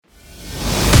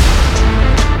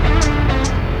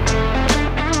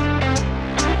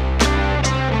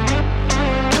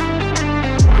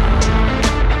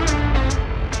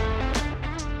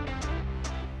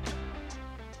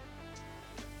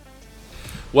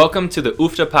Welcome to the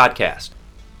UFTA podcast.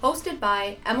 Hosted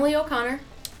by Emily O'Connor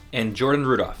and Jordan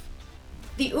Rudolph.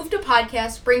 The UFTA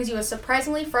podcast brings you a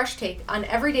surprisingly fresh take on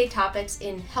everyday topics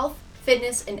in health,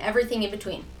 fitness, and everything in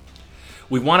between.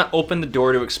 We want to open the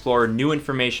door to explore new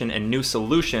information and new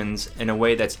solutions in a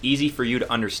way that's easy for you to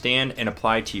understand and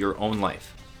apply to your own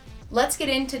life. Let's get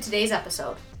into today's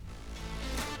episode.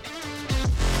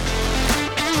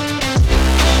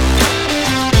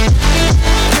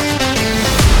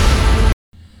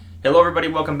 Hello everybody,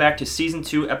 welcome back to Season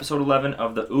 2, Episode 11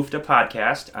 of the UFTA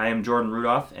podcast. I am Jordan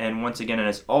Rudolph, and once again, and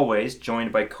as always,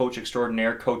 joined by Coach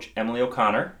Extraordinaire, Coach Emily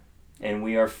O'Connor, and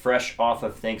we are fresh off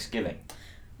of Thanksgiving.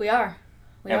 We are.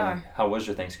 Emily, how was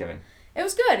your Thanksgiving? It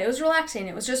was good. It was relaxing.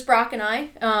 It was just Brock and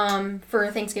I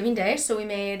for Thanksgiving Day, so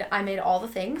I made all the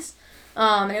things.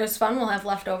 And it was fun. We'll have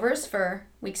leftovers for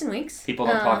weeks and weeks. People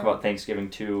don't talk about Thanksgiving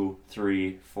 2,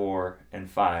 3, 4, and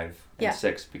 5, and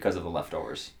 6 because of the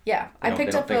leftovers. Yeah. They don't think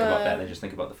about that. They just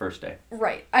think about the first day.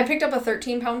 Right. I picked up a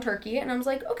 13-pound turkey, and I was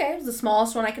like, okay, it was the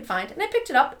smallest one I could find. And I picked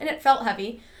it up, and it felt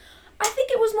heavy. I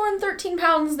think it was more than 13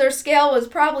 pounds. Their scale was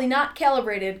probably not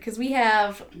calibrated because we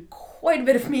have quite a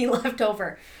bit of meat left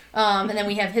over. And then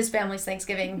we have his family's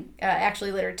Thanksgiving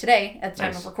actually later today at the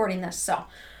time of recording this. So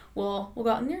we'll go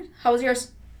out in there. How was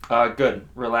yours? Good.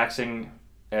 Relaxing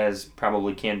as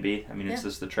probably can be. I mean, it's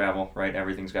just the travel, right?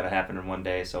 Everything's got to happen in one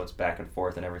day, so it's back and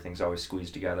forth, and everything's always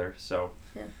squeezed together. So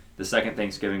the second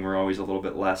Thanksgiving, we're always a little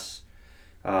bit less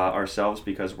ourselves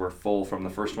because we're full from the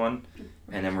first one,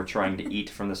 and then we're trying to eat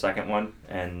from the second one,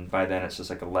 and by then it's just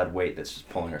like a lead weight that's just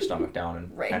pulling our stomach down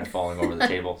and kind of falling over the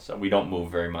table, so we don't move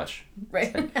very much.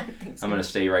 Right. I'm going to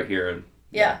stay right here, and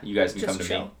you guys can come to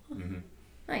me. Mm-hmm.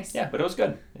 Nice. Yeah, but it was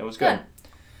good. It was good.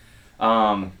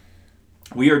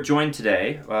 We are joined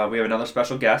today. We have another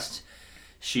special guest.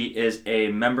 She is a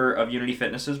member of Unity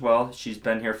Fitness as well. She's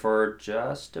been here for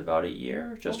just about a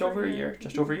year. Just over a year.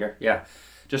 Yeah,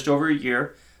 just over a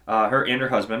year. Her and her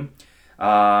husband.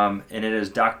 And it is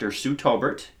Dr. Sue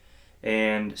Tobert.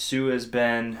 And Sue has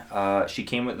been, she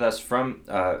came with us from,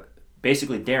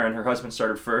 basically Darren, her husband,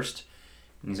 started first.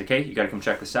 And he's like, hey, you got to come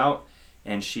check this out.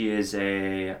 And she is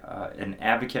an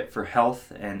advocate for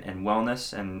health and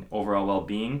wellness and overall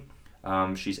well-being.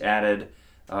 She's added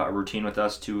a routine with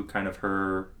us to kind of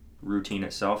her routine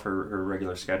itself, her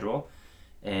regular schedule.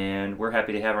 And we're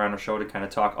happy to have her on our show to kind of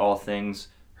talk all things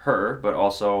her, but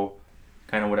also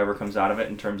kind of whatever comes out of it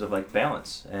in terms of like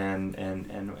balance and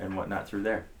whatnot through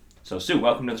there. So Sue,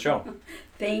 welcome to the show.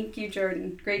 Thank you,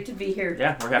 Jordan. Great to be here.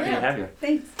 Yeah, we're happy to have you.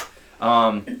 Thanks.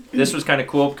 This was kind of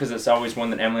cool because it's always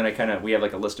one that Emily and I we have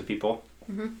like a list of people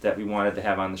that we wanted to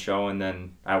have on the show, and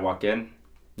then I walk in,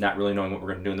 not really knowing what we're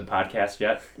going to do in the podcast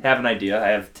yet. Have an idea. I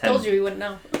have 10. Told you we wouldn't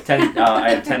know.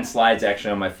 I have 10 slides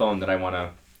actually on my phone that I want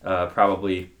to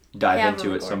probably dive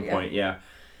into at some point. Yeah.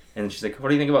 And she's like, "What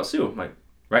do you think about Sue?" I'm like,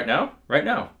 "Right now? Right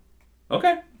now."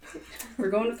 Okay.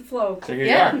 We're going with the flow. So here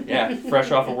you are. Yeah.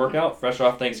 Fresh off a workout, fresh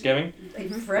off Thanksgiving.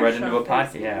 Right into a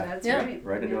podcast. Yeah. That's right.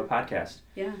 Right into a podcast.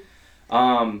 Yeah.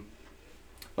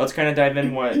 Let's kind of dive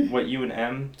in what you and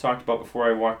Em talked about before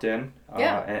I walked in.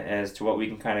 As to what we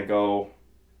can kind of go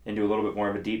and do a little bit more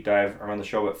of a deep dive around the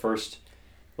show. But first,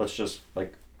 let's just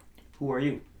who are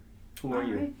you? Who are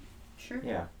you? Right. Sure.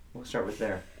 Yeah. We'll start with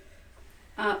there.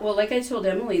 Well, like I told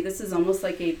Emily, this is almost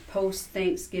like a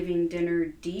post-Thanksgiving dinner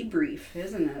debrief,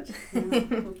 isn't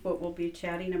it? What we'll be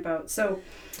chatting about. So,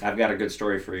 I've got a good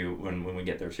story for you when we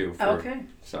get there too. Okay.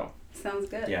 So. Sounds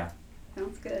good. Yeah.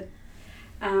 Sounds good.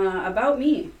 About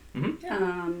me.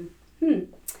 Mm-hmm.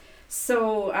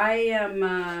 So I am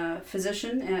a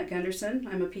physician at Gunderson.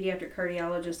 I'm a pediatric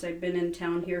cardiologist. I've been in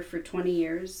town here for 20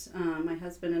 years. My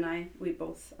husband and I, we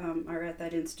both are at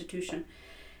that institution.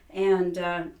 And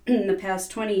in the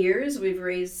past 20 years, we've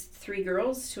raised 3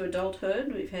 girls to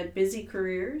adulthood. We've had busy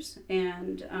careers,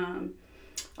 and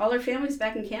all our family's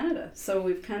back in Canada. So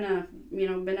we've kind of,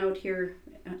 been out here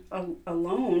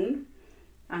alone,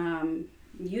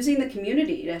 using the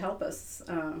community to help us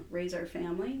raise our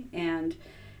family. And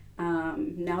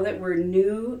now that we're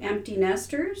new empty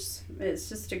nesters, it's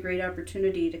just a great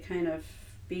opportunity to kind of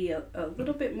be a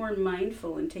little bit more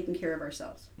mindful in taking care of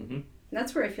ourselves. Mm-hmm.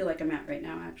 That's where I feel like I'm at right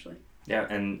now, actually. Yeah,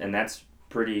 and that's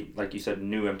pretty, like you said,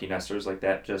 new empty nesters. Like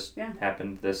that just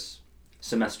happened this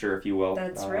semester, if you will.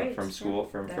 That's right. From school,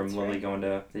 from Lily going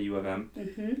to the U of M.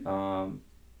 Mm-hmm.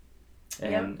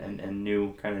 And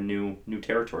new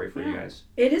territory for you guys.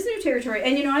 It is new territory.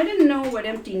 And, I didn't know what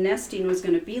empty nesting was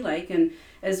going to be like. And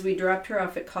as we dropped her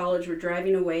off at college, we're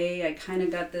driving away. I kind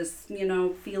of got this,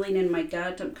 feeling in my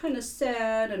gut. I'm kind of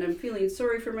sad and I'm feeling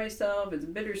sorry for myself. It's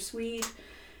bittersweet.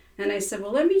 And I said,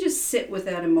 well, let me just sit with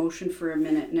that emotion for a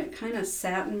minute. And it kind of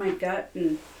sat in my gut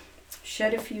and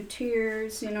shed a few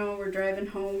tears. You know, we're driving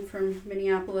home from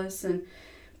Minneapolis. And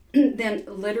then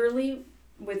literally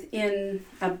within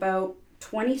about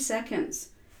 20 seconds,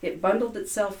 it bundled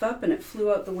itself up and it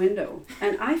flew out the window.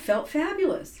 And I felt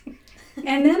fabulous.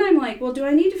 And then I'm like, well, do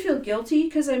I need to feel guilty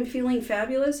because I'm feeling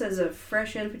fabulous as a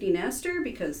fresh empty nester?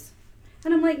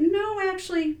 And I'm like, no,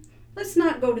 actually, let's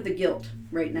not go to the guilt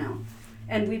right now.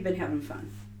 And we've been having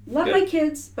fun. Love Good. my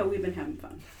kids, but we've been having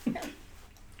fun.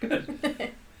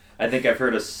 Good. I think I've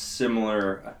heard a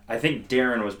similar. I think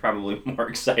Darren was probably more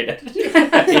excited.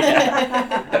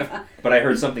 But I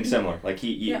heard something similar. Like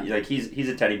he's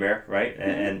a teddy bear, right?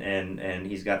 And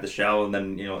he's got the shell, and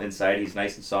then inside he's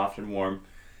nice and soft and warm.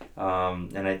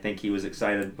 And I think he was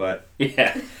excited, but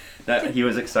he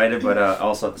was excited, but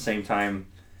also at the same time,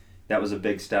 that was a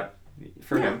big step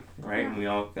for him, right? And we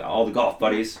all the golf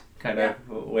buddies kind of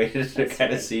waited to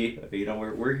kind of see,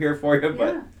 we're here for you,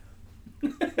 but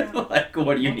like,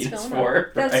 what do you need us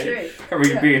for? That's right? right. Are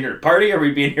we being here to party, or are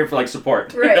we being here for like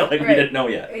support? Right, we didn't know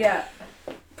yet. Yeah,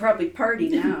 probably party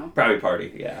now. Probably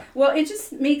party, yeah. Well, it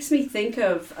just makes me think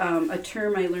of a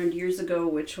term I learned years ago,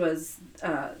 which was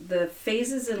the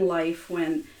phases in life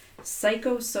when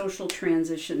psychosocial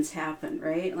transitions happen,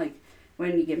 right? Like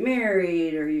when you get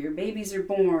married, or your babies are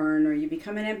born, or you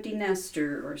become an empty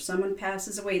nester, or someone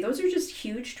passes away. Those are just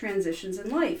huge transitions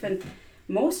in life, and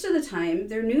most of the time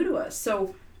they're new to us.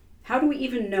 So how do we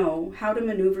even know how to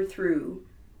maneuver through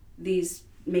these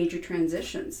major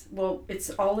transitions? Well, it's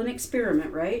all an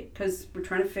experiment, right? Because we're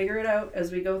trying to figure it out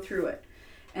as we go through it.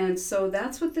 And so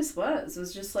that's what this was. It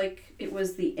was just like, it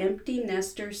was the empty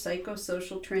nester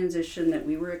psychosocial transition that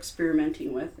we were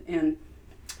experimenting with. And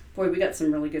boy, we got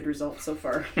some really good results so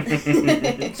far.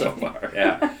 So far,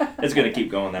 yeah. It's going to keep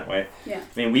going that way. Yeah.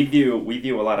 I mean, we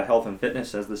view a lot of health and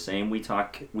fitness as the same. We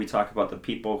talk about the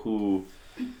people who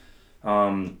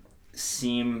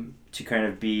seem to kind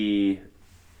of be,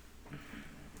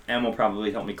 Em will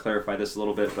probably help me clarify this a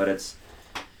little bit, but it's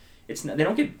not, they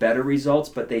don't get better results,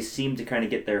 but they seem to kind of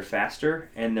get there faster,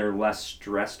 and they're less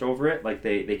stressed over it. Like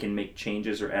they can make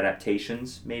changes or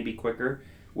adaptations maybe quicker,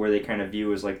 where they kind of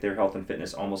view as like their health and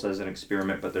fitness almost as an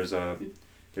experiment, but there's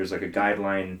like a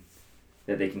guideline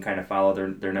that they can kind of follow.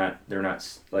 They're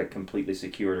not like completely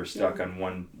secured or stuck on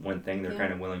one thing. They're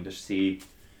kind of willing to see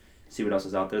what else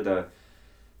is out there.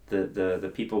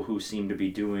 The people who seem to be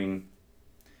doing,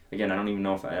 again, I don't even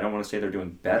know if I don't want to say they're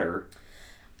doing better.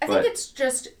 I think it's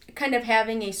just kind of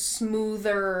having a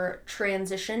smoother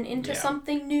transition into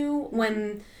something new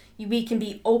when we can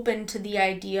be open to the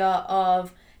idea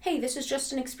of, hey, this is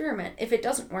just an experiment. If it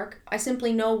doesn't work, I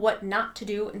simply know what not to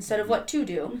do instead of what to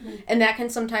do. Mm-hmm. And that can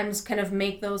sometimes kind of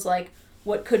make those, like,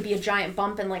 what could be a giant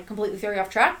bump and, like, completely throw you off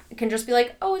track. It can just be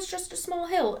like, oh, it's just a small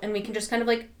hill. And we can just kind of,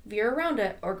 like, veer around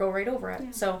it or go right over it.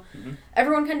 Yeah. So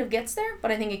everyone kind of gets there,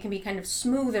 but I think it can be kind of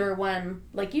smoother when,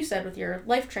 like you said, with your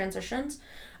life transitions,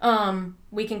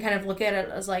 we can kind of look at it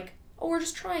as like, oh, we're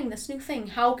just trying this new thing.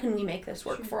 How can we make this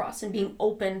work for us? And being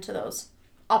open to those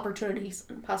opportunities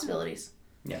and possibilities.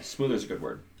 Yeah, smooth is a good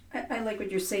word. I like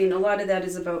what you're saying. A lot of that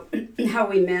is about how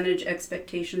we manage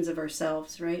expectations of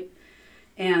ourselves, right?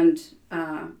 And,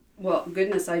 well,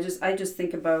 goodness, I just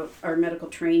think about our medical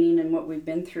training and what we've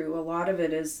been through. A lot of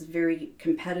it is very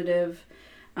competitive.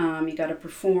 You got to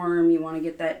perform. You want to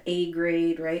get that A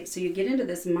grade, right? So you get into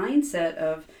this mindset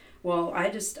of, well, I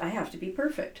have to be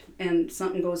perfect. And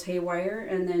something goes haywire,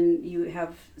 and then you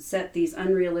have set these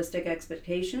unrealistic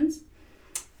expectations.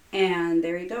 And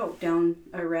there you go, down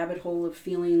a rabbit hole of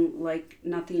feeling like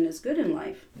nothing is good in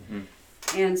life. Mm-hmm.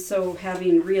 And so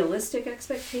having realistic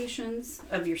expectations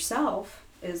of yourself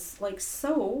is like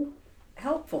so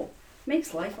helpful.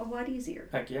 Makes life a lot easier.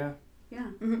 Heck yeah. Yeah.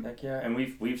 Mm-hmm. Heck yeah. And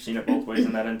we've seen it both ways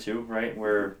in that end too, right?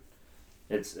 Where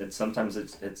it's sometimes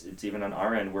it's even on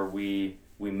our end where we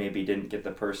maybe didn't get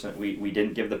the person, we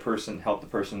didn't give the person, help the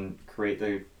person create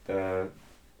the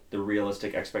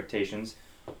realistic expectations.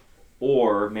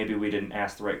 Or maybe we didn't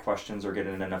ask the right questions or get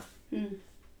in enough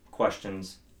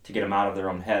questions to get them out of their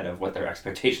own head of what their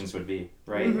expectations would be,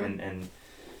 right? Mm-hmm.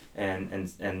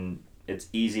 And it's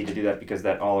easy to do that because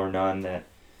that all or none, that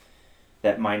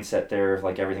mindset there,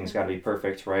 like everything's got to be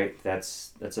perfect, right?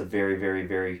 That's a very, very,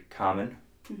 very common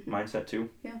mindset too.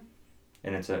 Yeah.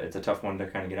 And it's a tough one to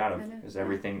kind of get out of, because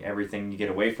everything you get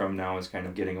away from now is kind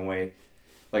of getting away,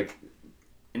 like,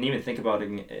 and even thinking about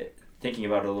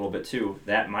it a little bit too,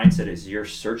 that mindset is you're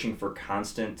searching for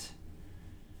constant,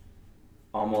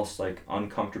 almost like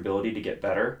uncomfortability to get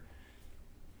better,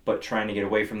 but trying to get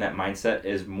away from that mindset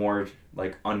is more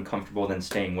like uncomfortable than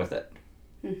staying with it.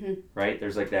 right?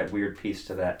 There's like that weird piece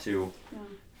to that too, Yeah.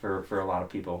 for a lot of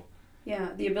people. Yeah,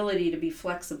 the ability to be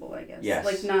flexible, I guess. Yes.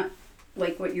 Like not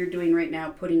like what you're doing right now,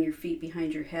 putting your feet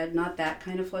behind your head, not that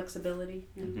kind of flexibility.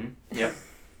 You know? Yep.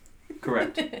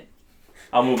 Correct.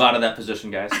 I'll move out of that position,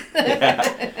 guys.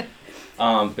 Yeah.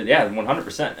 But yeah,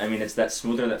 100%. I mean, it's that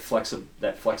smoother, that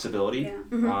flexibility,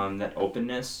 Yeah. that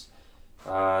openness,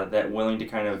 that willing to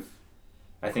kind of,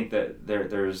 I think that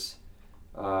there's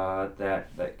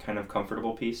that kind of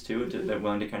comfortable piece too, that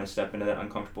willing to kind of step into that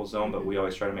uncomfortable zone. But we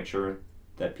always try to make sure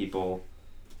that people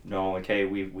know, like, hey,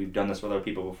 we've done this with other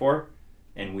people before,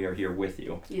 and we are here with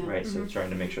you, Yeah. right? So trying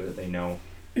to make sure that they know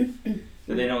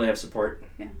they have support.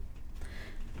 Yeah.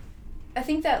 I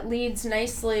think that leads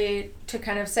nicely to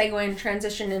kind of segue and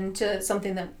transition into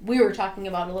something that we were talking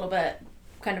about a little bit,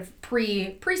 kind of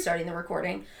pre-starting the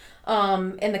recording,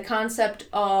 and the concept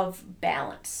of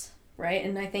balance, right?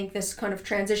 And I think this kind of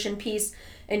transition piece,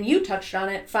 and you touched on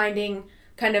it, finding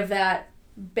kind of that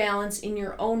balance in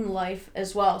your own life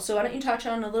as well. So why don't you touch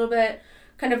on a little bit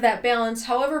kind of that balance,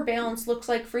 however balance looks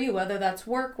like for you, whether that's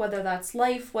work, whether that's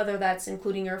life, whether that's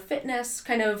including your fitness,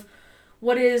 kind of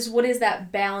what is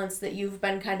that balance that you've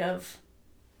been kind of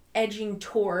edging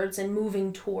towards and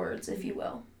moving towards, if you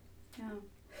will? Yeah.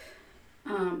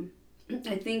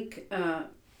 I think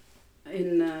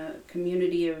in the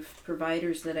community of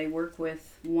providers that I work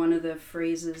with, one of the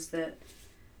phrases that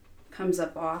comes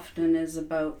up often is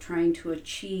about trying to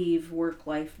achieve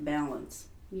work-life balance.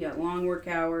 You got long work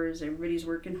hours, everybody's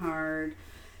working hard,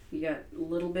 you got a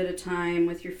little bit of time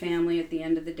with your family at the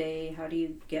end of the day. How do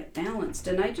you get balanced?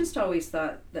 And I just always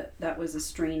thought that was a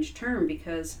strange term,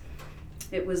 because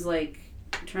it was like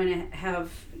trying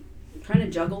to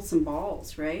juggle some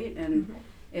balls, right? And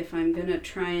if I'm going to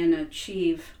try and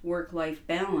achieve work-life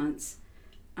balance,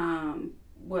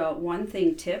 well, one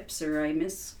thing tips, or I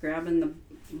miss grabbing the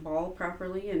ball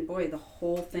properly, and boy, the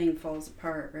whole thing falls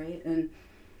apart, right? And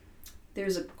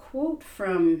there's a quote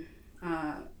from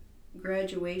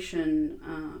graduation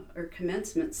or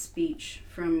commencement speech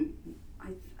from,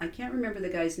 I can't remember the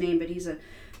guy's name, but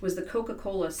was the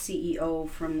Coca-Cola CEO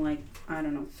from, like, I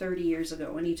don't know, 30 years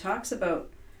ago, and he talks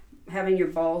about having your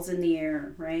balls in the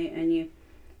air, right? And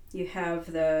you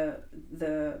have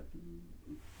the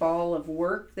ball of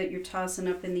work that you're tossing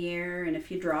up in the air, and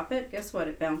if you drop it, guess what?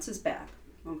 It bounces back,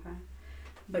 okay?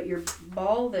 But your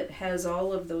ball that has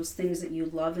all of those things that you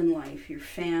love in life, your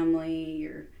family,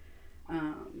 your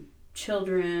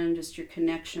children, just your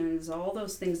connections, all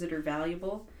those things that are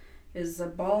valuable, is a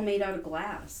ball made out of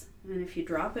glass. And if you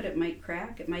drop it, it might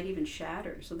crack, it might even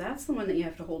shatter. So that's the one that you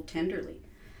have to hold tenderly.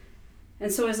 And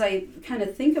so as I kind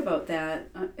of think about that,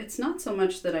 it's not so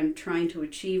much that I'm trying to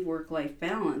achieve work-life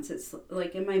balance. It's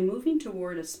like, am I moving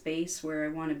toward a space where I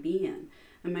want to be in?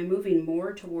 Am I moving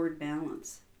more toward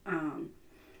balance?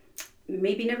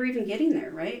 Maybe never even getting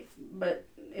there, right? But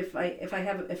if I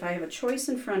have a choice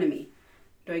in front of me,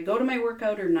 do I go to my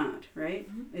workout or not, right?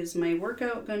 Is my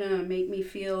workout going to make me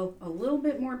feel a little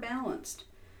bit more balanced?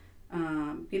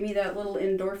 Give me that little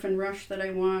endorphin rush that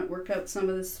I want, work out some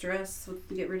of the stress,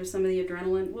 get rid of some of the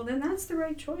adrenaline. Well, then that's the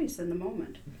right choice in the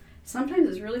moment. Sometimes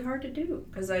it's really hard to do,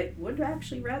 because I would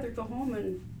actually rather go home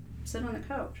and sit on the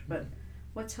couch. But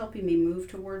what's helping me move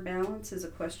toward balance is a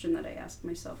question that I ask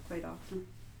myself quite often.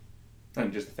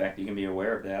 And just the fact that you can be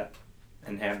aware of that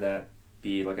and have that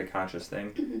be like a conscious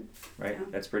thing, right? Yeah.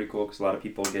 That's pretty cool, because a lot of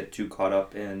people get too caught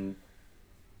up in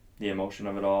the emotion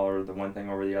of it all, or the one thing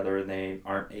over the other, and they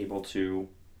aren't able to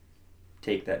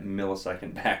take that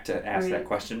millisecond back to ask that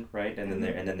question, right? And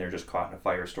then they're just caught in a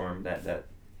firestorm, that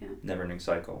never-ending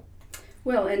cycle.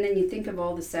 Well, and then you think of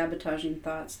all the sabotaging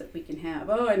thoughts that we can have.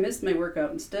 Oh, I missed my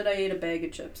workout. Instead, I ate a bag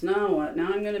of chips. Now what?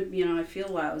 Now I'm going to, I feel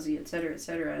lousy, et cetera, et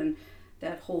cetera. And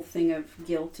that whole thing of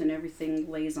guilt and everything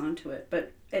lays onto it.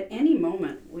 But at any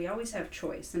moment, we always have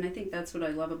choice. And I think that's what I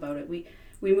love about it. We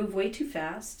move way too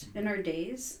fast in our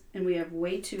days, and we have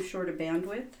way too short a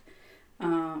bandwidth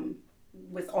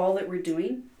with all that we're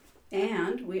doing.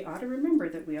 And we ought to remember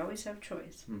that we always have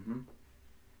choice.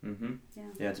 Yeah,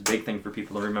 it's a big thing for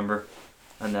people to remember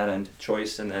on that end.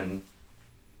 Choice, and then,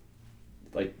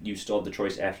 like, you still have the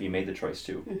choice after you made the choice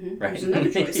too, right? There's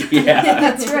another choice. Yeah,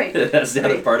 that's right. That's the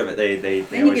other part of it. They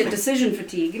then you get decision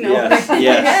fatigue, Yes,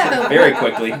 Yeah. very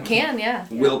quickly. Yeah.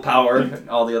 Willpower,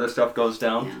 all the other stuff goes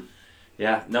down.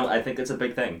 Yeah, no, I think it's a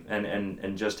big thing,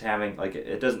 and just having, like,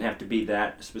 it doesn't have to be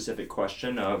that specific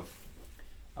question of,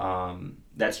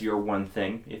 that's your one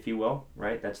thing, if you will,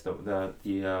 right? That's the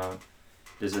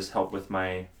does this help with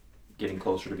my getting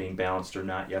closer to being balanced or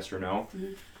not? Yes or no?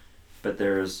 But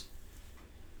there's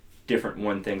different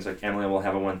one things. Like Emily will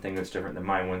have a one thing that's different than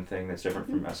my one thing that's different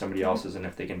from somebody else's, and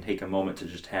if they can take a moment to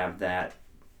just have that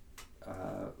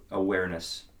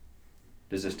awareness,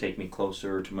 does this take me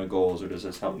closer to my goals, or does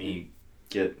this help me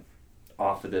get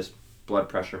off of this blood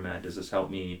pressure med? Does this help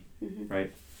me,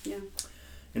 right? Yeah.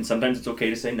 And sometimes it's okay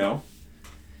to say no.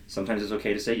 Sometimes it's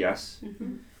okay to say yes.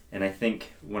 And I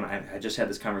think when I just had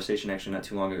this conversation actually not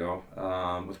too long ago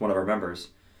with one of our members,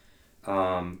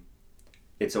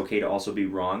 it's okay to also be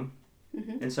wrong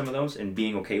in some of those, and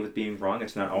being okay with being wrong.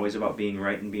 It's not always about being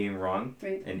right and being wrong,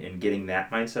 Right. and getting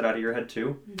that mindset out of your head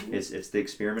too. It's the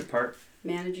experiment part.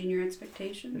 Managing your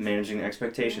expectations. Managing the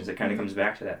expectations. It kind of comes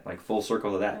back to that, like full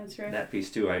circle to that. That's right. That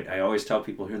piece too. I always tell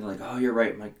people here, they're like, oh, you're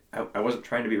right. I'm like, I wasn't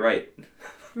trying to be right.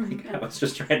 Like, I was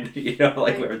just trying to, we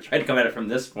were trying to come at it from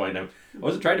this point. I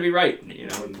wasn't trying to be right, and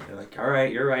they're like, all right,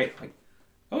 you're right. Like,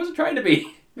 I wasn't trying to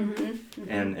be.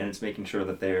 And it's making sure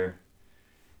that that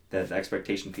the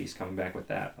expectation piece coming back with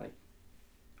that, like,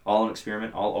 all an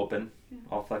experiment, all open,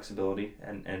 all flexibility,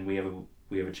 and we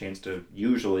have a chance to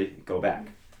usually go back,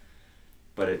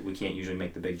 but we can't usually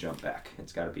make the big jump back.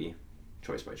 It's got to be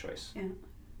choice by choice.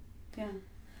 Yeah.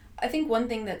 I think one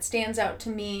thing that stands out to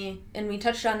me, and we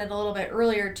touched on it a little bit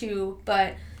earlier too,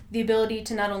 but the ability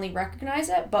to not only recognize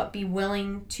it, but be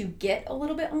willing to get a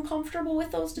little bit uncomfortable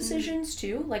with those decisions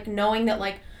too. Like knowing that,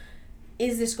 like,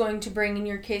 is this going to bring, in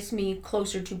your case, me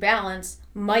closer to balance?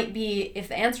 Might be, if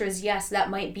the answer is yes,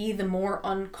 that might be the more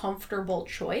uncomfortable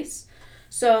choice.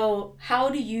 So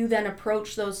how do you then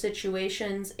approach those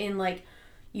situations in, like,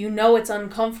 it's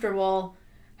uncomfortable?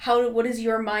 What is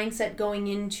your mindset going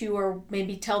into, or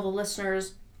maybe tell the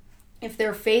listeners, if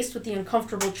they're faced with the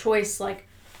uncomfortable choice, like,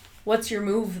 what's your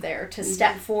move there to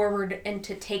step forward and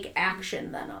to take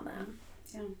action then on that?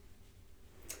 Yeah.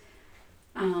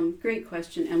 Great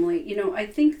question, Emily. I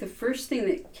think the first thing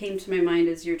that came to my mind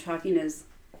as you're talking is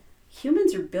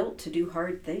humans are built to do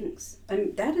hard things.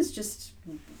 That is just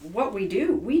what we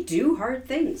do. We do hard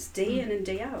things day in and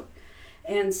day out.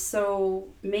 And so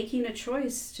making a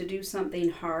choice to do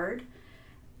something hard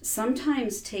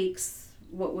sometimes takes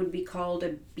what would be called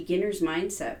a beginner's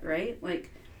mindset, right?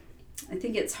 Like, I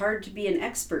think it's hard to be an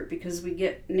expert because we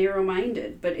get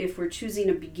narrow-minded. But if we're choosing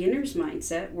a beginner's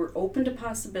mindset, we're open to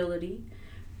possibility,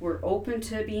 we're open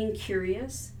to being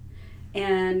curious,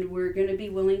 and we're going to be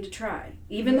willing to try,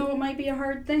 even though it might be a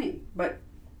hard thing. But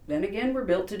then again, we're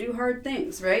built to do hard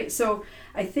things, right? So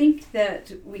I think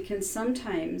that we can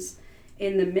sometimes,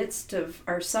 in the midst of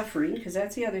our suffering, because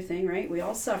that's the other thing, right? We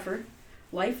all suffer.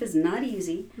 Life is not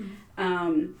easy,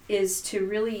 is to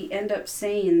really end up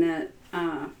saying that,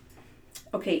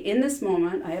 okay, in this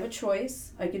moment, I have a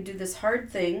choice. I could do this hard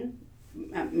thing,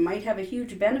 might have a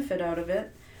huge benefit out of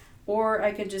it, or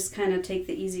I could just kind of take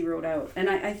the easy road out. And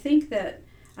I think that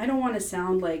I don't want to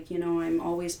sound like, I'm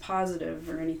always positive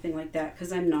or anything like that,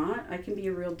 because I'm not. I can be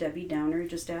a real Debbie Downer,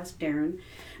 just ask Darren.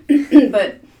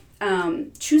 But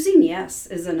choosing yes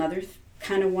is another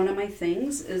kind of one of my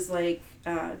things, is like,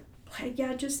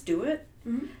 yeah, just do it.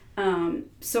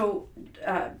 So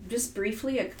just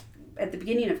briefly, at the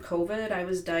beginning of COVID, I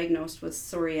was diagnosed with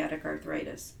psoriatic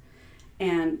arthritis.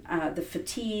 And the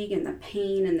fatigue and the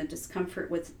pain and the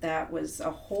discomfort with that was a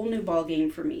whole new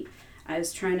ballgame for me. I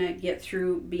was trying to get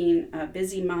through being a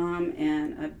busy mom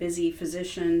and a busy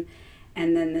physician,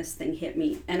 and then this thing hit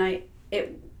me. And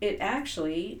it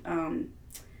actually,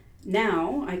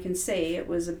 now I can say it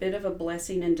was a bit of a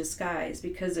blessing in disguise,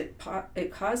 because it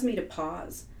caused me to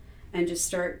pause and just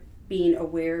start being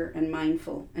aware and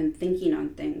mindful and thinking on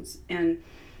things. And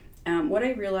what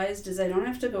I realized is I don't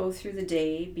have to go through the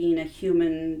day being a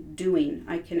human doing.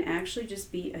 I can actually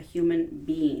just be a human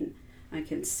being. I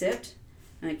can sit,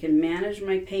 and I can manage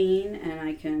my pain, and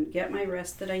I can get my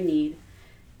rest that I need.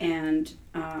 And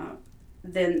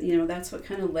then, that's what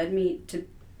kind of led me to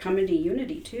come into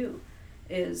Unity too,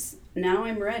 is now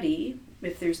I'm ready,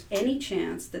 if there's any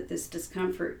chance that this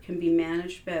discomfort can be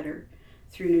managed better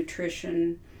through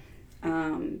nutrition,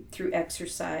 through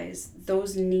exercise.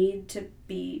 Those need to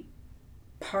be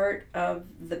part of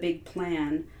the big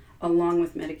plan along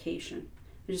with medication.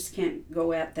 You just can't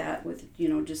go at that with,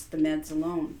 just the meds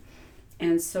alone.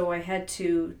 And so I had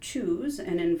to choose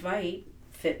and invite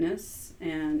fitness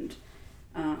and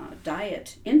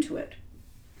diet into it,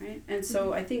 right? And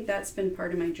so I think that's been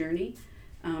part of my journey.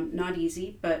 Not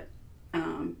easy, but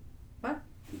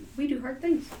we do hard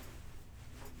things.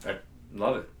 I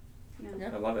love it.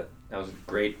 Yeah. I love it. That was a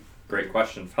great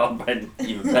question, followed by an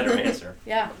even better answer.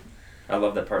 Yeah. I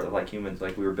love that part of, like, humans,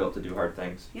 like, we were built to do hard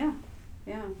things. Yeah,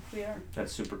 we are.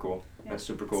 That's super cool. Yeah. That's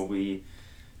super cool.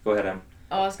 Go ahead, Em.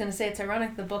 I was going to say, it's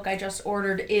ironic. The book I just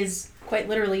ordered is quite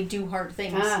literally Do Hard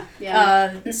Things.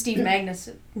 Steve Magnus'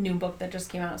 new book that just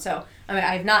came out. So, I mean,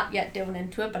 I have not yet dove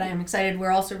into it, but I am excited.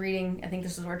 We're also reading, I think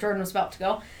this is where Jordan was about to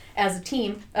go, as a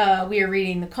team, we are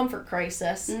reading The Comfort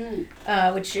Crisis,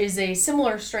 which is a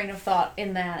similar strain of thought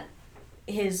in that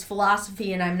his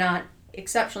philosophy, and I'm not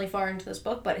exceptionally far into this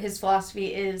book, but his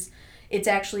philosophy is it's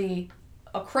actually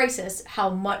a crisis how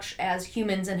much as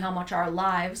humans and how much our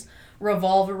lives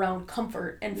revolve around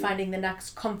comfort and finding the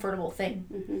next comfortable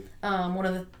thing. One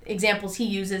of the examples he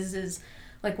uses is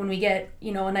like when we get,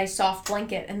 a nice soft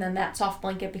blanket and then that soft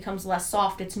blanket becomes less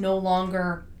soft, it's no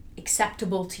longer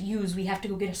acceptable to use. We have to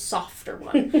go get a softer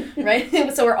one,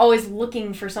 right? So we're always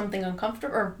looking for something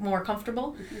uncomfortable or more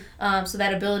comfortable. So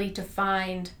that ability to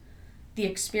find the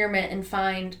experiment and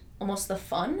find almost the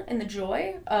fun and the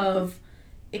joy of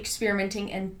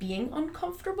experimenting and being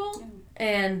uncomfortable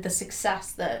and the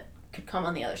success that could come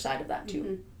on the other side of that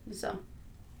too. So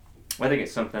I think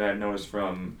it's something I've noticed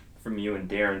from you and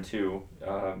Darren too,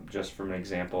 just from an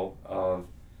example of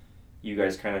you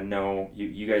guys kind of know,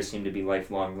 you guys seem to be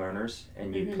lifelong learners,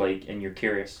 and you play and you're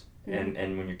curious, and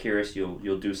when you're curious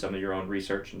you'll do some of your own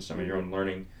research and some of your own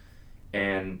learning,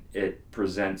 and it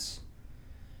presents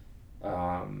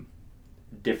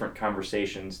different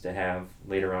conversations to have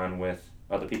later on with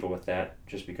other people with that,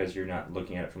 just because you're not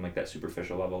looking at it from like that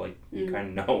superficial level, like you kind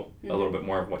of know a little bit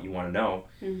more of what you want to know.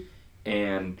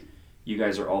 And you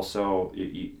guys are also,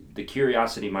 the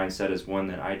curiosity mindset is one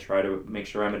that I try to make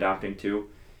sure I'm adopting too,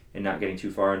 and not getting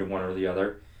too far into one or the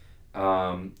other.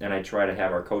 And I try to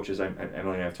have our coaches, Emily and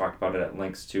I have talked about it at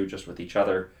lengths too, just with each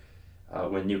other,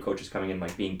 when new coaches coming in,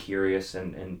 like being curious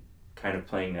and kind of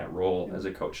playing that role as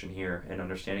a coach in here and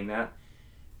understanding that.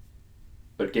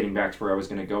 But getting back to where I was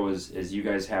going to go is you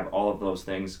guys have all of those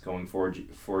things going forward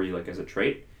for you, like as a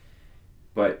trait,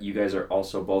 but you guys are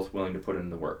also both willing to put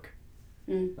in the work.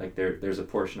 Like there's a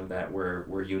portion of that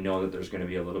where you know that there's going to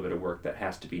be a little bit of work that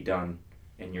has to be done,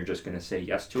 and you're just going to say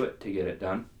yes to it to get it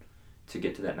done, to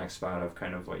get to that next spot of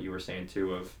kind of what you were saying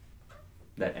too, of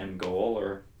that end goal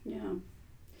or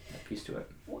that piece to it.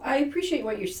 Well, I appreciate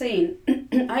what you're saying.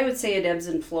 I would say it ebbs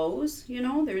and flows.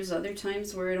 There's other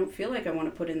times where I don't feel like I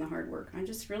want to put in the hard work. I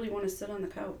just really want to sit on the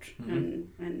couch and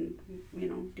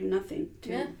do nothing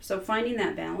too. Yeah. So finding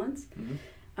that balance.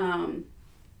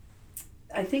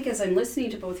 I think as I'm listening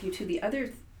to both you two, the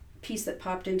other piece that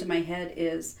popped into my head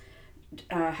is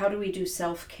how do we do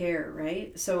self-care,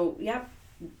 right? So,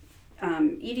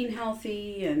 eating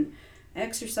healthy and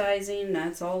exercising,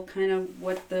 that's all kind of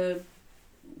what the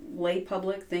lay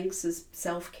public thinks is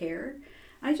self-care.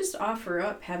 I just offer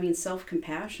up having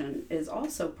self-compassion is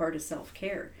also part of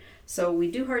self-care. So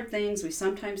we do hard things, we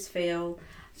sometimes fail.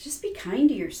 Just be kind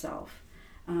to yourself.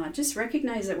 Just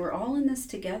recognize that we're all in this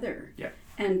together. Yeah.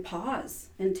 And pause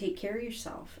and take care of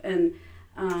yourself. And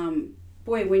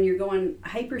when you're going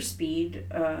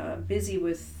hyperspeed, busy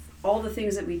with all the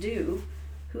things that we do,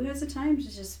 who has the time to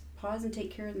just pause and take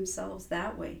care of themselves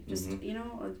that way? Just,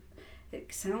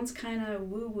 it sounds kind of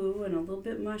woo-woo and a little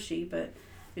bit mushy, but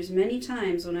there's many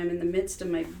times when I'm in the midst of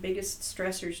my biggest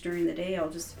stressors during the day, I'll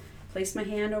just place my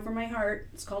hand over my heart.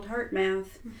 It's called heart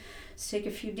math. Just take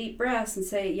a few deep breaths and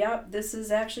say, yep, this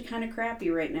is actually kind of crappy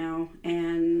right now,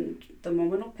 and the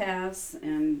moment will pass,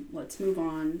 and let's move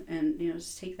on, and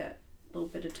just take that little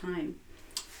bit of time.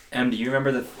 Do you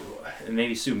remember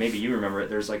maybe Sue, maybe you remember it,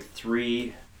 there's like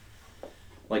 3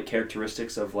 like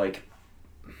characteristics of like,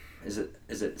 is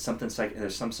it something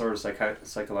there's some sort of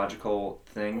psychological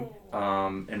thing,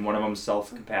 and one of them's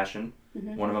self-compassion,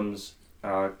 one of them's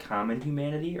common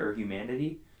humanity or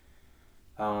humanity,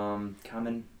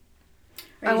 common.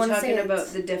 Are you talking about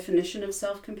the definition of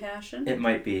self-compassion? It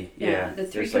might be, yeah. The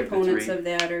 3 components of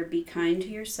that are be kind to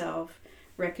yourself,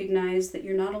 recognize that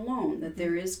you're not alone, that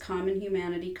there is common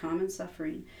humanity, common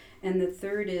suffering. And the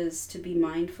third is to be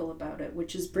mindful about it,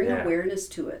 which is bring awareness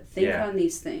to it. Think on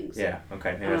these things. Yeah,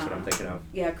 okay, maybe that's what I'm thinking of.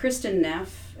 Yeah, Kristen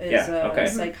Neff is a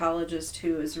psychologist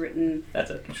who has written...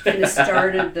 That's it. kind of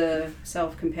started the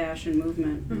self-compassion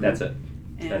movement. That's it.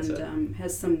 And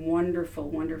has some wonderful,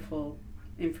 wonderful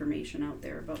information out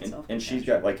there about self-compassion. And she's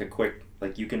got like a quick,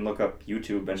 like you can look up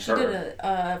YouTube and she did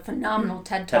a phenomenal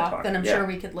TED Talk that I'm sure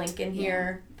we could link in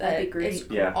here. That'd be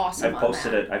great. Awesome. I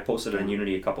posted it on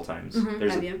Unity a couple times.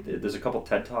 There's a couple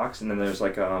TED Talks, and then there's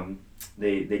like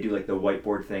they do like the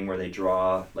whiteboard thing where they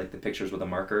draw like the pictures with a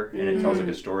marker and it tells like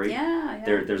a story.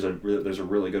 There's a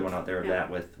really good one out there of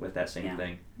that with that same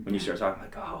thing. When you start talking,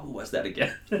 like, oh, who was that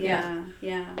again?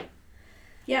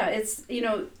 Yeah, it's,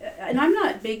 and I'm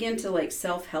not big into like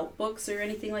self-help books or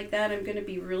anything like that. I'm going to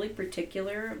be really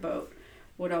particular about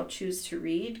what I'll choose to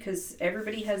read, because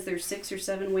everybody has their 6 or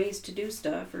 7 ways to do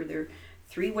stuff, or their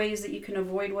 3 ways that you can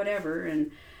avoid whatever.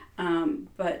 And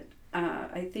but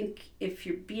I think if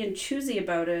you're being choosy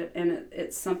about it, and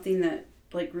it's something that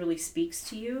like really speaks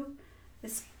to you,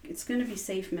 it's going to be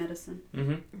safe medicine.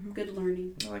 Mm-hmm. Good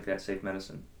learning. I like that, safe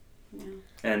medicine. Yeah.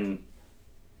 And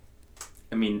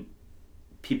I mean,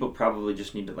 people probably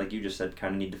just need to, like you just said,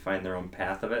 kind of need to find their own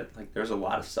path of it. Like, there's a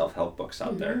lot of self-help books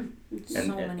out there. So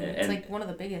many. It's like one of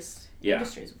the biggest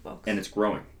industries of books. And it's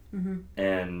growing. Mm-hmm.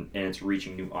 And it's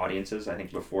reaching new audiences. I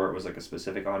think before it was like a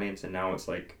specific audience, and now it's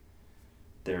like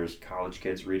there's college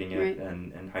kids reading it,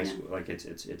 and high school. Like,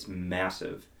 it's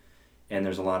massive. And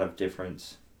there's a lot of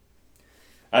different...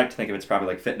 I like to think of it's probably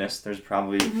like fitness. There's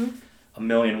probably a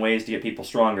million ways to get people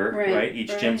stronger, right?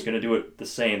 Each gym's going to do it the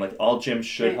same. Like, all gyms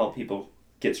should help people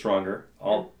get stronger.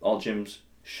 All gyms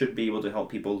should be able to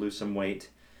help people lose some weight.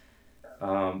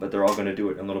 But they're all going to do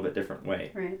it in a little bit different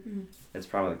way. Right. Mm-hmm. It's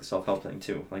probably like the self-help thing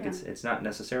too. Like, it's not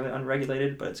necessarily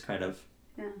unregulated, but it's kind of,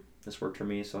 this worked for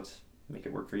me, so let's make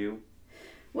it work for you.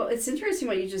 Well, it's interesting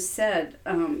what you just said.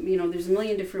 There's a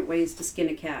million different ways to skin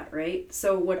a cat, right?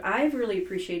 So what I've really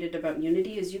appreciated about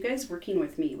Unity is you guys working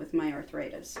with me with my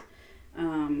arthritis.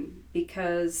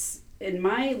 Because in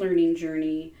my learning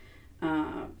journey,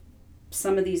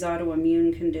 some of these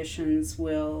autoimmune conditions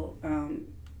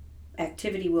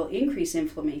activity will increase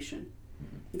inflammation.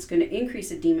 It's going to increase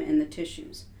edema in the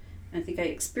tissues. I think I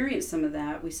experienced some of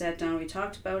that. We sat down, we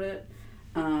talked about it.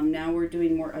 Now we're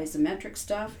doing more isometric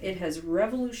stuff. It has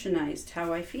revolutionized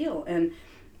how I feel. And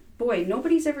boy,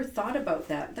 nobody's ever thought about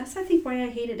that. That's, I think, why I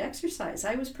hated exercise.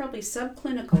 I was probably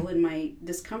subclinical in my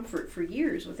discomfort for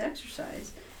years with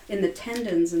exercise in the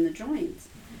tendons and the joints.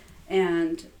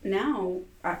 And now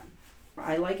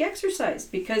I like exercise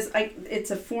because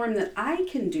it's a form that I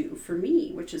can do for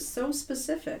me, which is so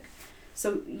specific.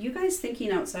 So you guys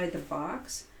thinking outside the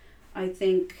box, I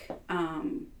think...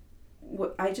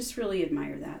 I just really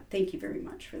admire that. Thank you very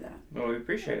much for that. Well, we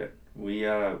appreciate it.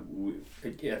 I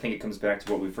think it comes back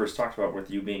to what we first talked about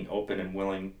with you being open and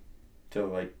willing to,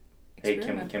 like, hey,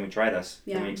 can we try this?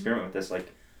 Yeah. Can we experiment with this? Like,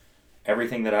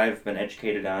 everything that I've been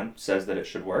educated on says that it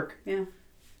should work. Yeah.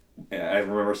 I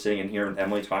remember sitting in here with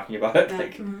Emily talking about it.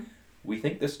 Like, we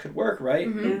think this could work, right?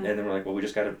 Mm-hmm. And then we're like, well, we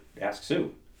just got to ask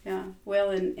Sue. Yeah.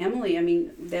 Well, and Emily, I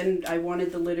mean, then I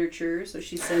wanted the literature, so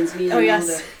she sends me.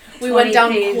 We went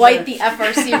down quite the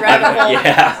FRC rabbit hole.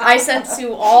 Yeah. I sent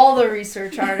Sue all the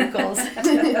research articles.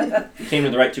 You came to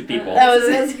the right two people.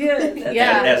 That's good.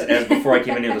 As before I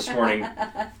came in here this morning,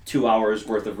 2 hours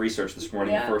worth of research this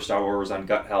morning. Yeah. The first hour was on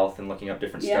gut health and looking up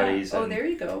different studies. Oh, there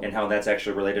you go. And how that's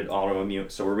actually related to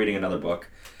autoimmune. So we're reading another book,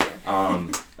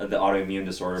 The Autoimmune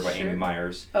Disorder by Amy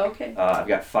Myers. Okay. I've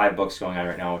got 5 books going on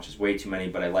right now, which is way too many,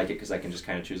 but I like it because I can just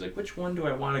kind of choose, like, which one do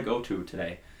I want to go to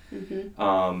today? Mm-hmm.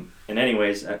 And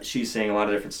anyways, she's saying a lot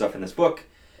of different stuff in this book.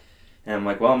 And I'm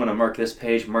like, well, I'm going to mark this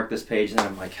page, and then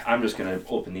I'm like, I'm just going to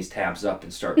open these tabs up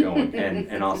and start going.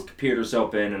 and all the computer's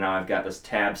open, and now I've got this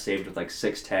tab saved with like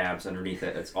 6 tabs underneath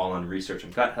it. It's all on research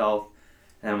and gut health.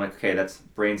 And I'm like, okay, that's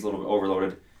brain's a little bit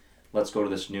overloaded. Let's go to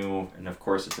this new, and of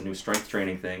course it's a new strength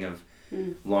training thing of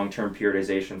long-term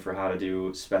periodization for how to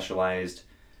do specialized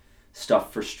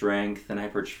stuff for strength and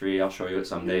hypertrophy. I'll show you it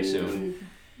someday soon.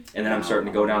 And then I'm starting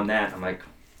to go down that. I'm like,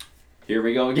 here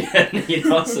we go again.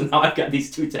 So now I've got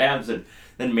these 2 tabs, and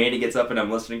then Mandy gets up and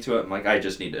I'm listening to it. I'm like, I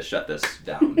just need to shut this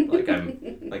down.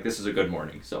 This is a good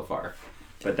morning so far.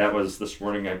 But that was this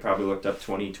morning. I probably looked up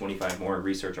 20, 25 more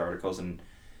research articles, and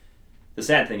the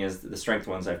sad thing is the strength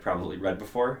ones I've probably read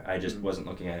before. I just wasn't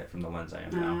looking at it from the lens I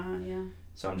am now. Yeah.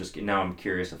 So I'm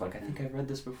curious if, like, I think I've read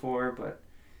this before, but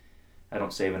I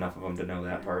don't save enough of them to know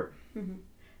that part. Mm-hmm.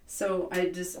 So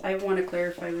I want to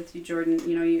clarify with you, Jordan.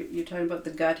 You're talking about the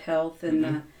gut health and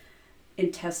the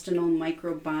intestinal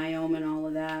microbiome and all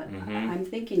of that. I'm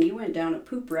thinking you went down a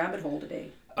poop rabbit hole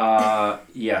today.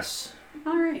 Yes.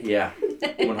 All right. Yeah,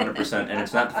 100%. And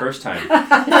it's not the first time.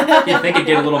 You'd think it'd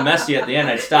get a little messy at the end.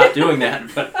 I'd stop doing that,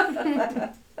 but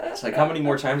it's like, how many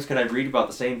more times can I read about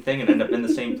the same thing and end up in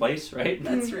the same place, right?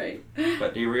 That's right.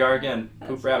 But here we are again,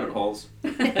 poop rabbit holes.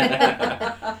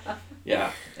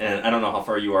 Yeah, and I don't know how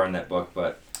far you are in that book,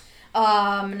 but...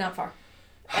 Not far.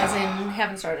 As in,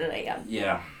 haven't started it yet.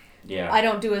 Yeah. I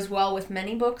don't do as well with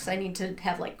many books. I need to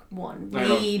have, like, 1,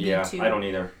 maybe 2. I don't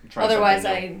either. Otherwise,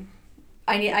 I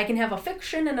can have a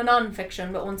fiction and a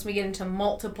nonfiction, but once we get into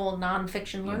multiple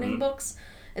nonfiction learning books,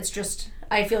 it's just...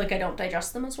 I feel like I don't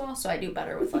digest them as well, so I do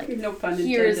better with, like... No pun intended.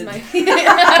 Here's my...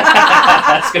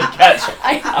 That's a good catch.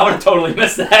 I would have totally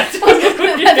missed that.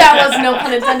 That was no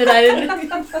pun intended. I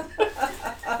didn't...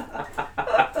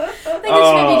 think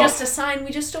it's maybe just a sign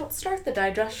we just don't start the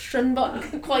digestion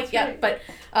button quite yet. Right.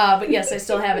 But yes, I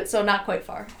still have it, so not quite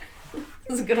far.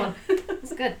 This is a good one.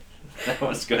 This is good. That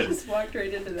was good. Just walked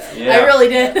right into that. Yeah. I really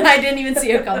did. I didn't even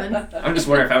see it coming. I'm just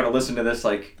wondering if I would have listened to this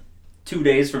like 2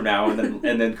 days from now and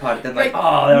then caught it. Then like, Right.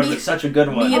 oh, that would be such a good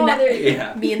one. Me and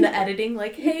Yeah. me in the editing,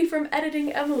 like, hey, from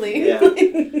editing Emily. Yeah.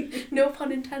 No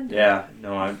pun intended. Yeah,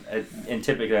 no, and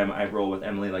typically I roll with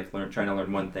Emily, like trying to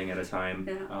learn one thing at a time.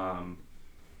 Yeah.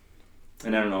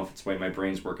 And I don't know if it's the way my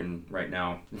brain's working right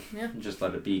now. Yeah. Just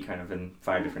let it be kind of in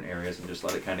 5 different areas and just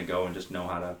let it kind of go and just know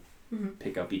how to Mm-hmm.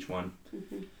 pick up each one.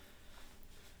 Mhm.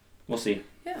 We'll see.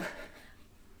 Yeah.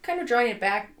 Kind of drawing it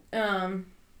back,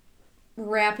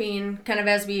 wrapping, kind of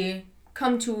as we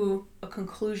come to a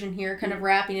conclusion here, kind of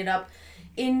wrapping it up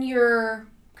in your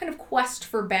kind of quest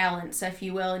for balance, if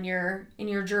you will, in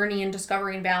your journey in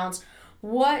discovering balance.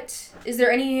 What is there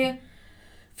any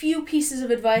few pieces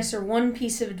of advice or one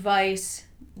piece of advice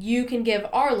you can give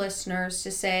our listeners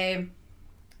to say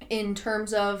in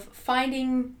terms of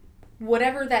finding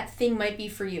whatever that thing might be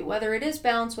for you, whether it is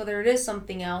balance, whether it is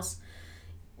something else?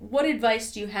 What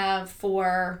advice do you have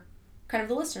for kind of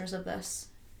the listeners of this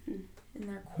in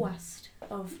their quest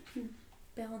of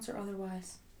balance or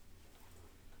otherwise?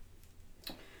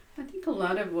 I think a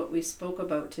lot of what we spoke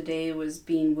about today was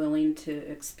being willing to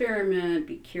experiment,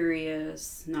 be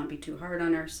curious, not be too hard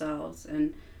on ourselves.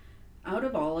 And out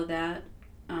of all of that,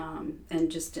 and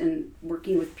just in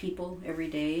working with people every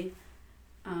day,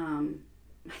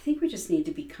 I think we just need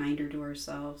to be kinder to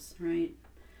ourselves, right?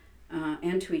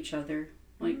 And to each other.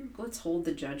 Like, let's hold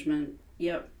the judgment.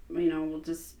 Yep,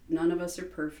 none of us are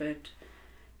perfect.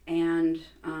 And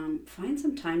find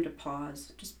some time to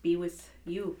pause. Just be with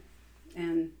you.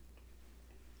 And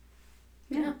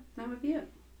yeah, that would be it.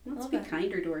 Let's be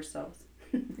kinder to ourselves.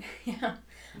 Yeah.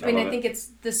 I think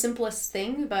it's the simplest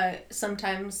thing, but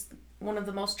sometimes one of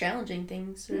the most challenging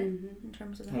things, right? Mm-hmm. In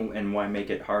terms of that. Oh, and why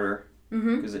make it harder?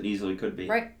 Because it easily could be.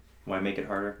 Right. Why make it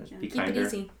harder? Just be Keep kinder. it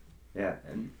easy. Yeah,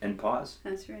 and pause.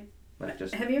 That's right. Like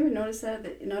just Have you ever noticed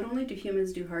that not only do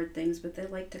humans do hard things, but they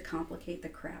like to complicate the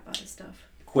crap out of stuff?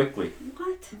 quickly.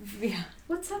 What? Yeah.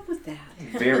 What's up with that?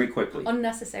 Very quickly.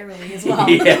 Unnecessarily as well.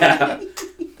 Yeah.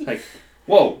 Like,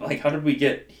 whoa, like how did we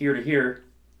get here to here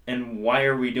and why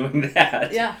are we doing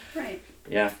that? Yeah. Right.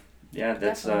 Yeah. Yeah,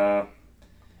 that's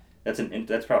Definitely.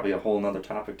 that's probably a whole nother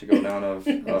topic to go down of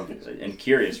and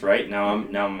curious, right? Now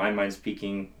my mind's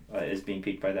is being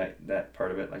piqued by that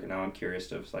part of it. Like now I'm curious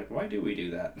to like why do we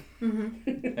do that?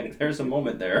 Mm-hmm. Like, there's a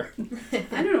moment there.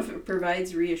 I don't know if it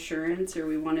provides reassurance or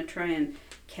we want to try and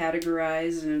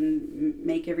categorize and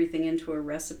make everything into a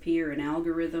recipe or an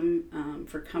algorithm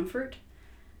for comfort.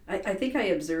 I think I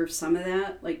observed some of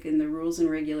that, like in the rules and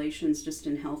regulations just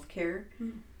in healthcare.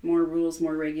 Mm. More rules,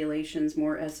 more regulations,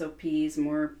 more SOPs,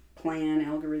 more plan,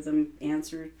 algorithm,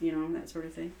 answer, that sort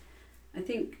of thing. I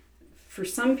think for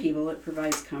some people it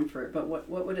provides comfort, but what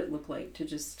would it look like to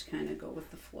just kind of go with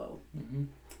the flow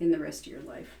in the rest of your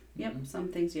life? Yep, some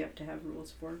things you have to have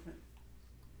rules for, but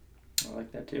I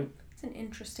like that too. It's an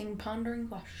interesting, pondering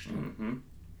question.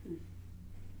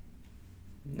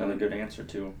 Another good answer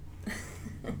too.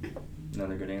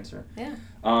 Another good answer. Yeah.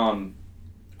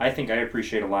 I think I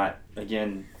appreciate a lot,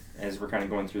 again, as we're kind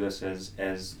of going through this,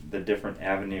 as the different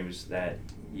avenues that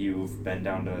you've been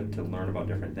down to learn about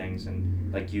different things.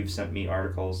 And like you've sent me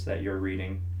articles that you're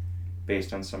reading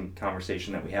based on some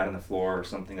conversation that we had on the floor or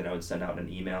something that I would send out in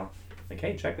an email. Like,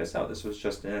 hey, check this out. This was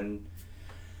just in,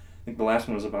 I think the last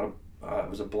one was about, it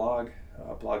was a blog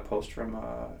post from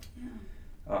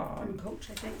from a coach,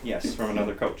 I think. Yes, from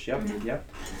another coach. Yep, yep.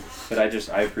 But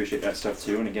I appreciate that stuff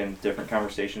too. And again, different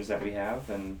conversations that we have,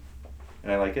 and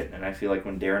I like it. And I feel like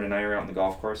when Darren and I are out on the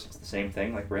golf course, it's the same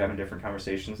thing. Like we're having different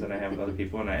conversations that I have with other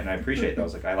people, and I appreciate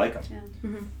those. Like I like them. Yeah.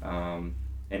 Mm-hmm.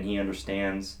 And he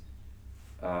understands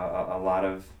a lot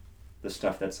of the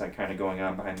stuff that's like kind of going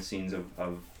on behind the scenes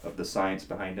of the science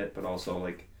behind it, but also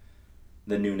like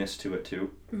the newness to it too.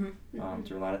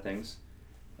 Through a lot of things.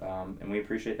 And we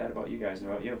appreciate that about you guys and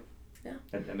about you. Yeah.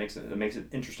 It makes it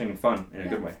interesting and fun in a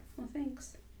good way. Well,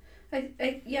 thanks. I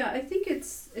think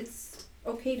it's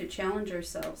okay to challenge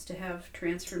ourselves to have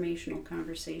transformational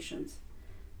conversations.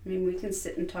 I mean, we can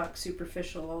sit and talk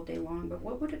superficial all day long, but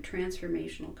what would a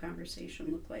transformational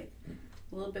conversation look like?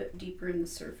 A little bit deeper in the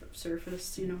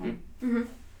surface, Mm-hmm.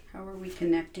 How are we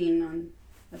connecting on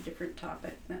a different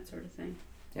topic, that sort of thing.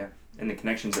 Yeah, and the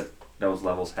connections at those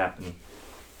levels happen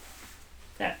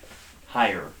at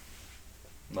higher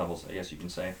levels, I guess you can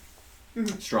say.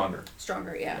 Mm-hmm. Stronger.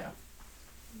 Stronger, yeah.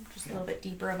 Just a little bit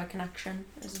deeper of a connection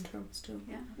as in terms to.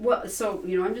 Yeah. Well, so,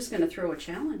 I'm just going to throw a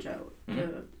challenge out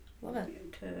to Love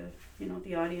it. to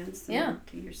the audience and Yeah.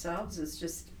 to yourselves is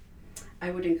just,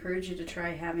 I would encourage you to try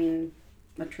having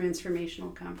a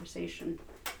transformational conversation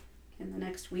in the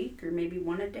next week, or maybe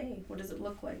one a day. What does it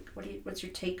look like? What's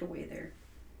your takeaway there?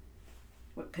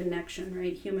 What connection,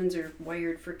 right? Humans are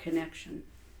wired for connection.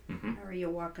 Mm-hmm. How are you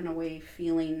walking away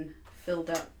feeling filled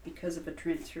up because of a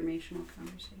transformational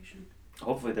conversation?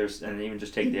 Hopefully and even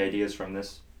just take the ideas from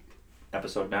this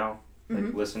episode now,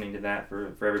 like listening to that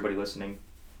for everybody listening,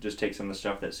 just take some of the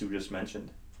stuff that Sue just mentioned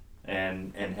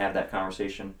and have that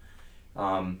conversation.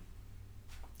 And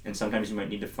sometimes you might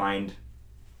need to find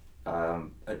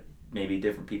maybe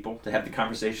different people to have the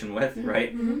conversation with,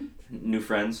 right? Mm-hmm. New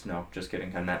friends, no, just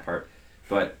kidding on that part.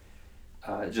 But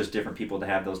just different people to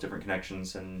have those different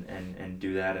connections and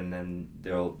do that, and then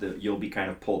you'll be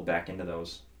kind of pulled back into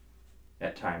those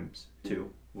at times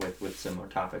too with similar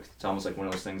topics. It's almost like one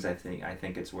of those things. I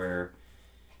think it's where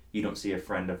you don't see a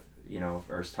friend of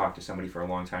or talk to somebody for a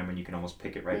long time, and you can almost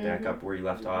pick it right back up where you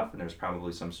left off, and there's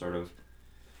probably some sort of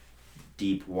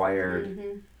deep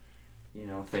wired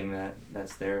thing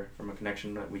that's there from a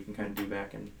connection that we can kind of do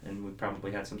back, and we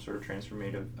probably had some sort of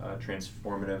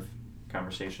transformative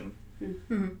conversation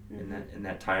in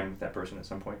that time with that person at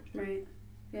some point. Right.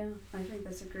 Yeah, I think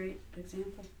that's a great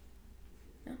example.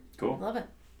 Yeah. Cool. Love it.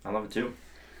 I love it too.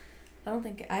 I don't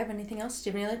think I have anything else. Do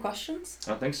you have any other questions?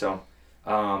 I don't think so.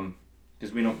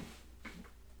 Because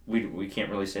we can't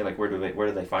really say like where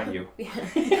do they find you?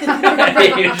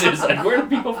 It's just like, where do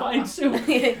people find Sue?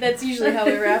 That's usually how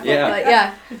we wrap Yeah. up. But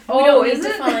yeah, we don't need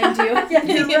to find you. Yeah,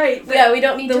 you're right. Yeah, we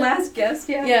don't need The to. last guest.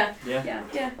 Yeah. Yeah.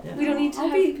 Yeah. We don't need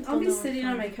to. I'll be sitting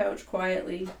on my couch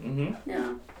quietly. Mm-hmm.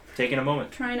 Yeah. Taking a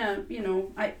moment. Trying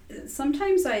to,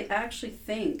 sometimes I actually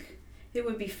think it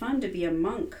would be fun to be a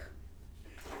monk.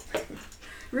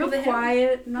 Real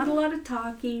quiet, not a lot of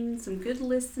talking, some good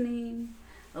listening,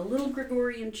 a little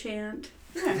Gregorian chant.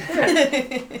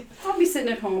 Yeah, I'll be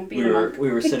sitting at home being a monk.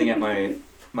 We were sitting at my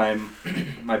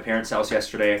parents' house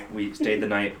yesterday. We stayed the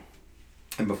night,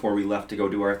 and before we left to go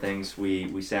do our things,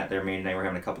 we sat there. Mandy and I were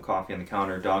having a cup of coffee on the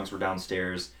counter. Dogs were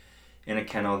downstairs in a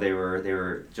kennel. They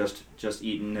were just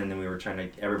eating, and then we were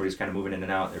everybody's kind of moving in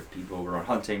and out. There people were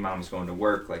hunting. Mom was going to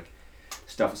work. Like,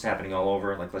 stuff is happening all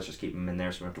over. Like, let's just keep them in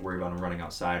there so we don't have to worry about them running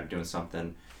outside or doing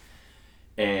something.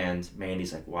 And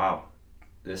Mandy's like, wow,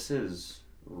 this is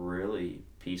really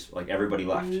peaceful. Like, everybody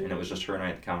left, and it was just her and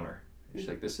I at the counter. And she's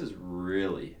like, this is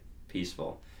really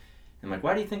peaceful. I'm like,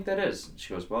 why do you think that is? And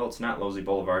she goes, well, it's not Losey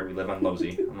Boulevard. We live on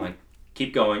Losey. I'm like,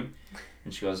 keep going.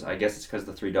 And she goes, I guess it's because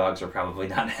the 3 dogs are probably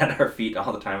not at our feet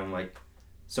all the time. I'm like,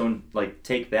 so like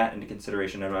take that into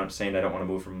consideration. I'm not saying I don't want to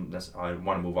move from this. I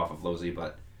want to move off of Losey,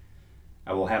 but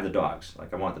I will have the dogs.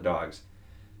 Like, I want the dogs,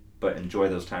 but enjoy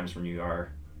those times when you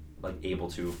are like able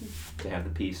to have the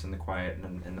peace and the quiet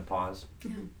and the pause.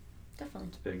 Yeah, definitely.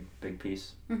 It's a big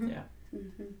piece. Mm-hmm. Yeah.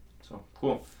 Mm-hmm. So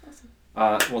cool. Awesome.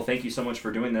 Well, thank you so much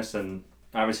for doing this, and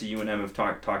obviously you and Em have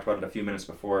talked about it a few minutes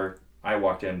before I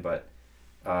walked in, but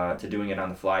to doing it on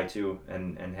the fly too,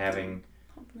 and having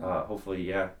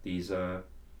hopefully these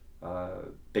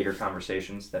bigger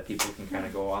conversations that people can kind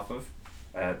of go off of.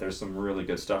 There's some really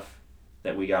good stuff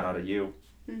that we got out of you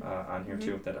on here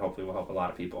too that hopefully will help a lot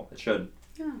of people. It should.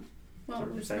 Yeah. Well, Sort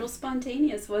of it was thing. real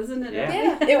spontaneous, wasn't it?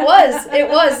 Yeah. Yeah, it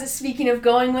was. Speaking of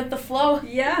going with the flow.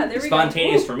 Yeah, there we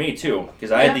Spontaneous go. for me too,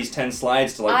 because I had these 10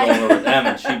 slides to like go over with them,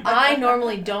 and she. I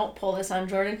normally don't pull this on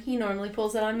Jordan. He normally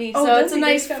pulls it on me. Oh, so does it's a he?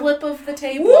 nice There you flip of the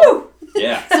table. Woo!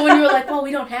 Yeah. So when you were like, well,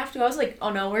 we don't have to, I was like, oh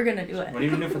no, we're going to do it. What do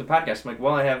you do for the podcast? I'm like,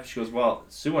 well, I have. She goes, well,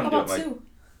 Sue How wanted to do about it. I'm Sue?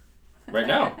 like, right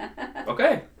now.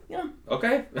 Okay. Yeah.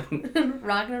 Okay.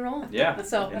 Rocking and rolling. Yeah.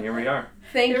 So And here we are.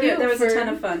 thank you. That was for, a ton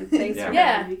of fun. Thanks for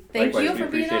Yeah. having me. Thank Likewise, you we for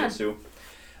being appreciate on. it, Sue.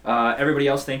 Everybody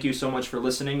else, thank you so much for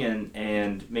listening,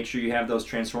 and make sure you have those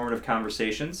transformative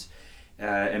conversations,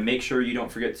 and make sure you don't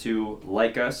forget to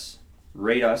like us,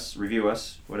 rate us, review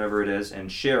us, whatever it is, and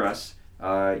share us.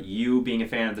 You being a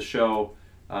fan of the show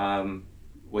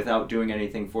without doing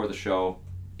anything for the show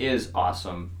is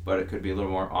awesome, but it could be a little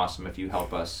more awesome if you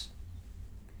help us,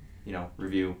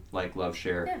 review, like, love,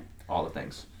 share, all the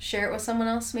things. Share it with someone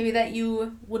else, maybe that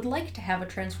you would like to have a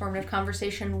transformative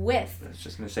conversation with I was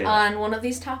just going to say that. on one of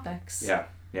these topics. Yeah,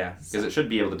 because it should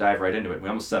be able to dive right into it. We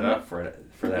almost set it up for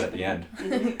that at the end.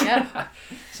 Yeah.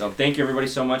 So thank you everybody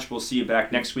so much. We'll see you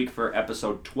back next week for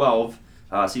episode 12,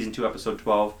 season 2, episode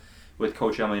 12, with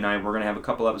Coach Emily and I. We're going to have a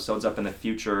couple episodes up in the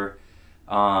future.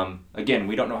 Again,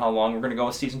 we don't know how long we're going to go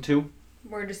with season 2.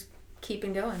 We're just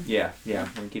keeping going. Yeah, we're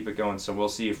going to keep it going. So we'll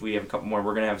see if we have a couple more.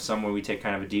 We're going to have some where we take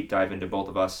kind of a deep dive into both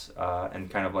of us and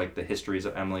kind of like the histories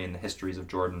of Emily and the histories of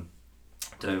Jordan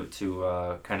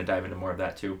to kind of dive into more of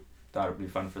that too. thought it would be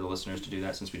fun for the listeners to do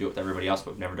that since we do it with everybody else,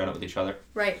 but we've never done it with each other.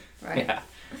 Right. Yeah.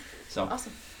 So.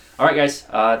 Awesome. All right, guys.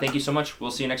 Thank you so much.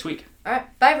 We'll see you next week. All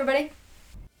right. Bye, everybody.